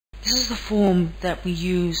This is the form that we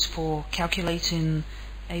use for calculating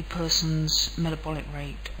a person's metabolic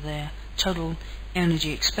rate, their total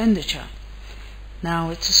energy expenditure.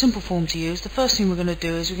 Now, it's a simple form to use. The first thing we're going to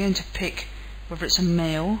do is we're going to pick whether it's a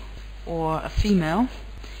male or a female,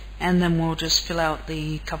 and then we'll just fill out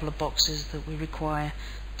the couple of boxes that we require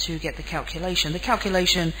to get the calculation. The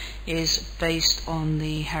calculation is based on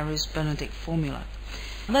the Harris-Benedict formula.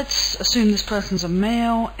 Let's assume this person's a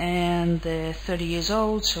male and they're 30 years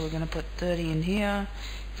old, so we're going to put 30 in here.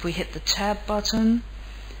 If we hit the tab button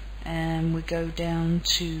and we go down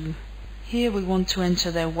to here, we want to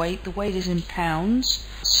enter their weight. The weight is in pounds,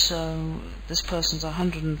 so this person's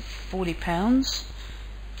 140 pounds.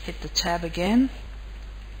 Hit the tab again,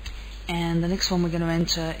 and the next one we're going to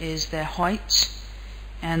enter is their height,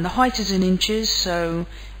 and the height is in inches, so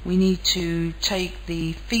we need to take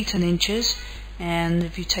the feet in inches, and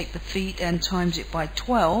if you take the feet and times it by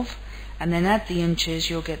 12 and then add the inches,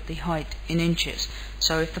 you'll get the height in inches.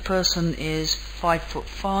 So if the person is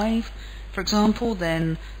 5'5", for example,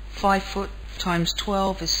 then 5 foot times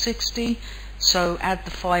 12 is 60, so add the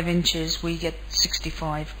 5 inches, we get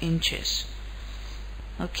 65 inches.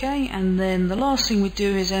 Okay, and then the last thing we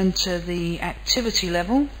do is enter the activity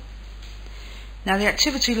level. Now, the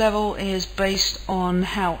activity level is based on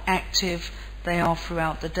how active they are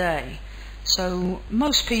throughout the day. So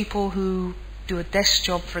most people who do a desk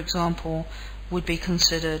job, for example, would be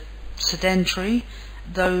considered sedentary.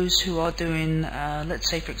 Those who are doing, let's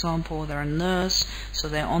say for example, they're a nurse, so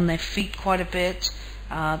they're on their feet quite a bit,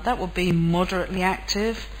 that would be moderately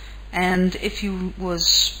active. And if you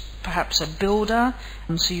was perhaps a builder,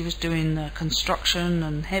 so you was doing construction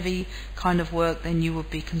and heavy kind of work, then you would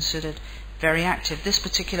be considered very active. This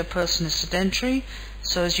particular person is sedentary,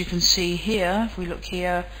 so as you can see here, if we look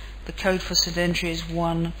here, the code for sedentary is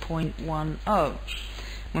 1.10.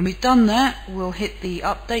 When we've done that, we'll hit the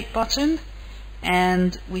update button,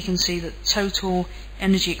 and we can see that total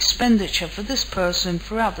energy expenditure for this person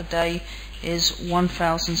throughout the day is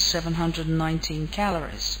 1,719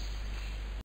 calories.